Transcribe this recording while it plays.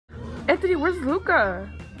Anthony, where's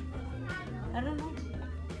Luca? I don't know.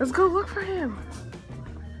 Let's go look for him.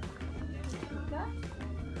 Luca?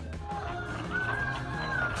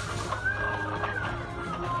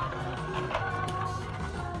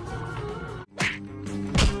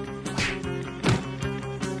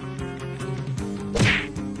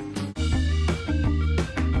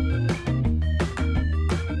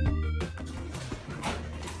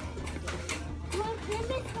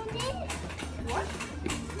 What?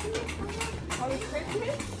 Oh, it's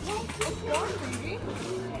Christmas? What's going, baby?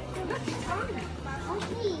 Look, it's coming.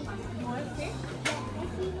 You want to see?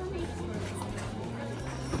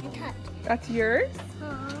 That's yours?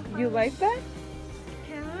 You like that?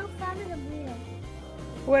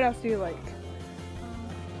 What else do you like?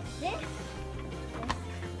 This?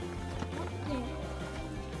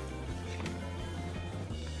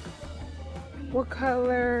 What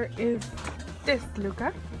color is this,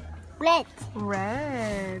 Luca? Red.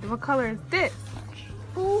 Red. What color is this?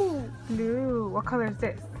 Blue. Blue. What color is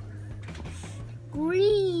this?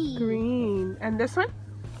 Green. Green. And this one?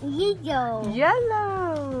 Yellow.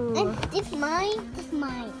 Yellow. And this mine. This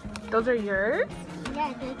mine. Those are yours?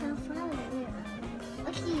 Yeah, there's a flower there.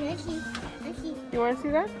 Okay. You want to see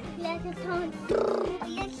that? Yeah, there's one.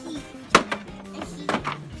 Okay.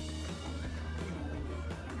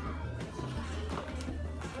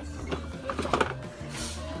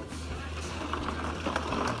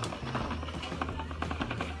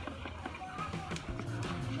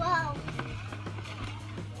 Wow.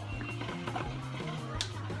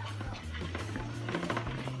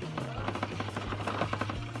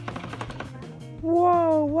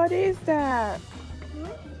 Whoa, what is that?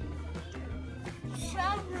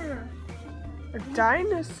 Shower. A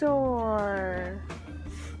dinosaur.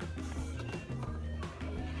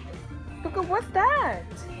 Luca, what's that?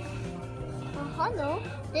 Hello.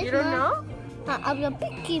 This You don't know? I'm a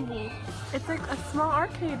big TV. It's like a small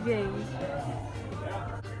arcade game.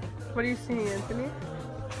 What are you seeing, Anthony?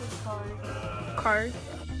 Cars.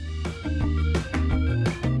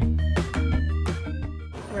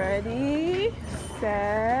 Ready,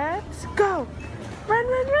 set, go! Run,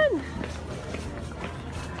 run, run!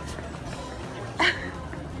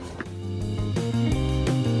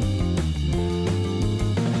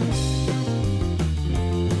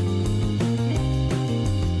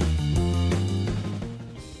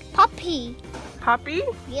 Puppy. Poppy?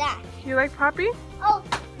 Yeah. You like Poppy? Oh,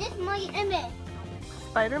 this is my image.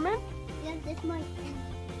 Spider-Man? Yeah, this is my image.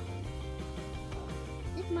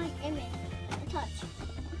 This is my image. Touch.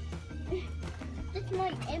 This is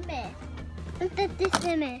my image. Look at this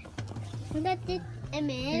image. Look at this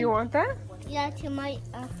image. You want that? Yeah, to my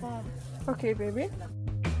phone. Okay, baby.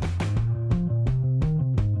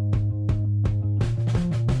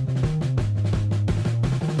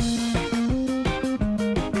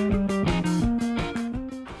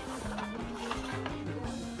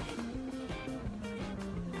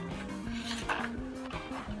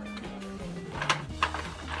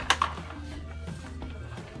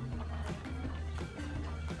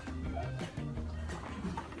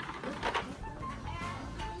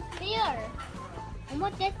 Bear. I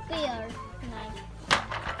want that bear. Nice.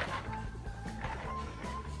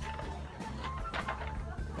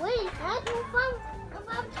 Wait, I don't find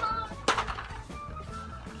about Tom.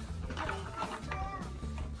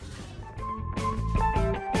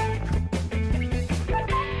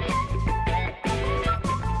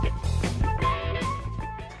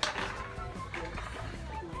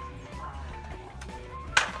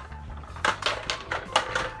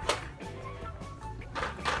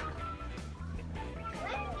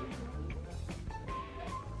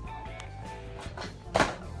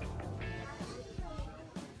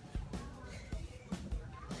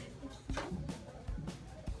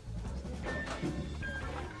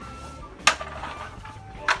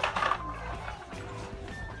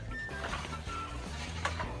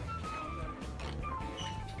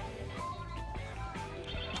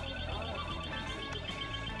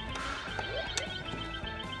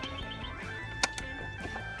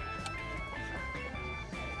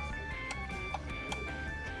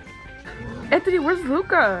 Anthony, where's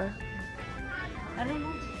Luca? I don't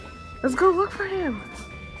know. Let's go look for him.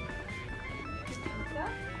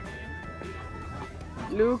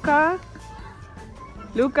 Luca?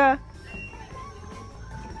 Luca?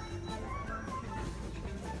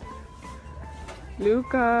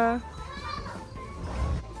 Luca?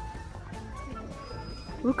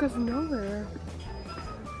 Luca's nowhere.